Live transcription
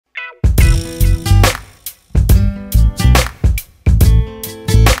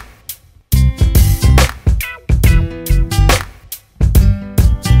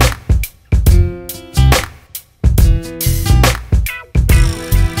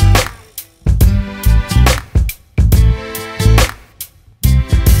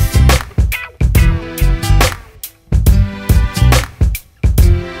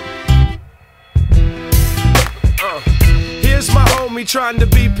trying to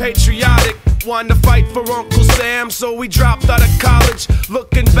be patriotic, wanted to fight for Uncle Sam, so we dropped out of college.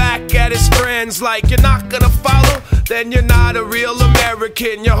 Looking back at his friends like, you're not gonna follow? Then you're not a real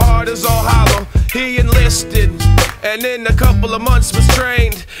American, your heart is all hollow. He enlisted, and in a couple of months was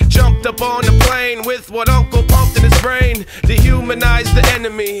trained. Jumped up on the plane with what Uncle pumped in his brain. Dehumanize the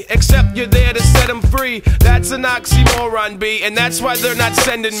enemy, except you're there to set him free. That's an oxymoron, B, and that's why they're not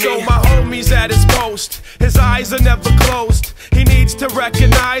sending me. So my homie's at his post, his eyes are never closed. He needs to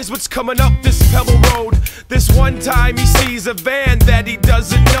recognize what's coming up this pebble road. This one time he sees a van that he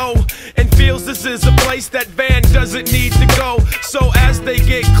doesn't know, and feels this is a place that van doesn't need to go. So as they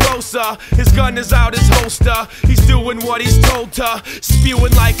get closer, his gun is out his holster. He's doing what he's told to,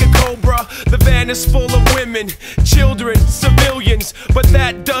 spewing like a cobra. The van is full of women, children, civilians, but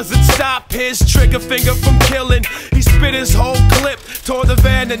that doesn't stop his trigger finger from killing. He spit his whole clip, tore the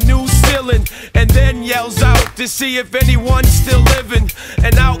van a new ceiling, and then yells out to see if anyone's still living.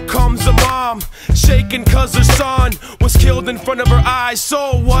 And out comes a mom, shaking cause her son was killed in front of her eyes.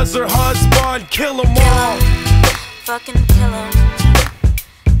 So was her husband. Kill them all. Fucking kill him.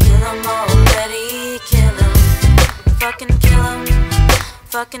 Kill him already. Kill him. Fucking kill him.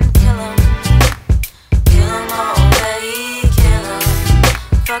 Fucking kill him. Kill him already. Kill him.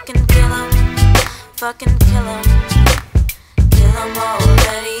 Fucking kill him. Fucking kill him. Kill him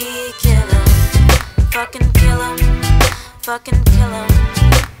already. Kill him. Fucking kill him. Fucking kill him.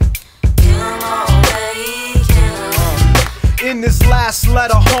 Kill him already. Kill him. In his last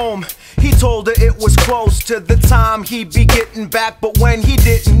letter home, he told her it was close to the time he'd be getting back, but when he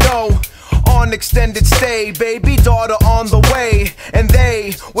didn't know, on extended stay, baby daughter on the way, and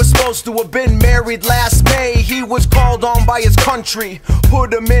they were supposed to have been married last May. He was called on by his country,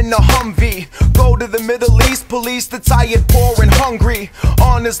 put him in a Humvee, go to the Middle East, police the tired, poor and hungry.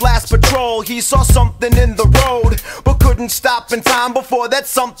 On his last patrol, he saw something in the road, but couldn't stop in time before that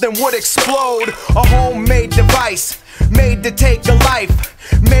something would explode. A homemade device, made to take a life,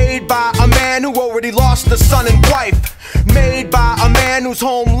 made by a man who already lost a son and wife, made by a man whose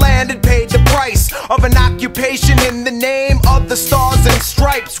homeland had paid the price of an occupation in the name of the stars and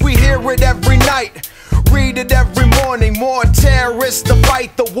stripes. We hear it every night, read it every morning. More terrorists to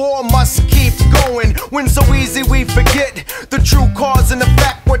fight, the war must keep going. When so easy we forget the true cause and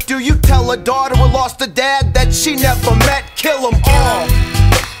effect. What do you tell a daughter who lost a dad that she never met? Kill them all.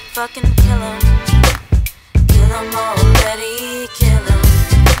 Fucking kill him. Kill him already. Kill him.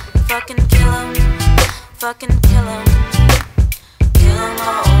 Fucking kill him. Fucking kill him. Kill him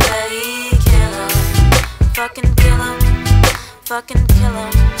already. Kill him. Fucking kill him. Fucking kill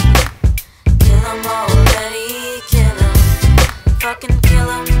him. Kill him already. Kill him. Fucking kill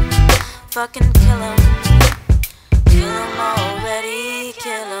him. Fucking kill him. Kill him already.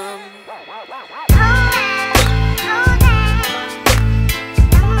 Kill him.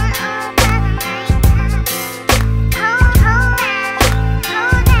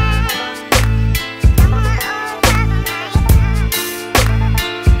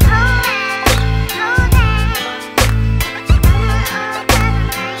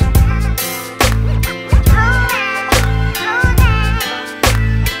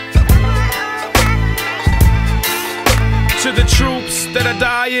 To the troops that are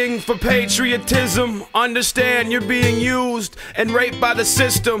dying for patriotism, understand you're being used and raped by the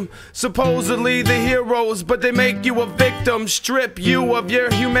system. Supposedly the heroes, but they make you a victim, strip you of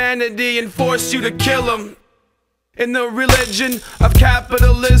your humanity and force you to kill them. In the religion of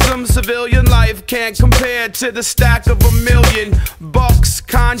capitalism, civilian life can't compare to the stack of $1 million bucks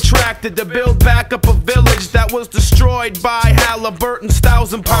contracted to build back up a village that was destroyed by Halliburton's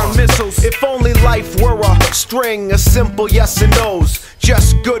 1,000-pound missiles. If only life were a string of simple yes and no's,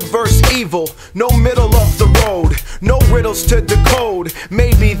 just good versus evil, no middle of the road, no riddles to decode.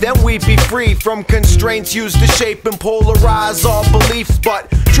 Maybe then we'd be free from constraints used to shape and polarize our beliefs. But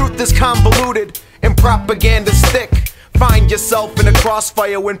truth is convoluted and propaganda stick. Find yourself in a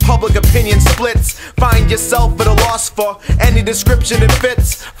crossfire when public opinion splits. Find yourself at a loss for any description that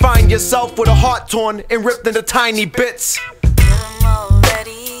fits. Find yourself with a heart torn and ripped into tiny bits.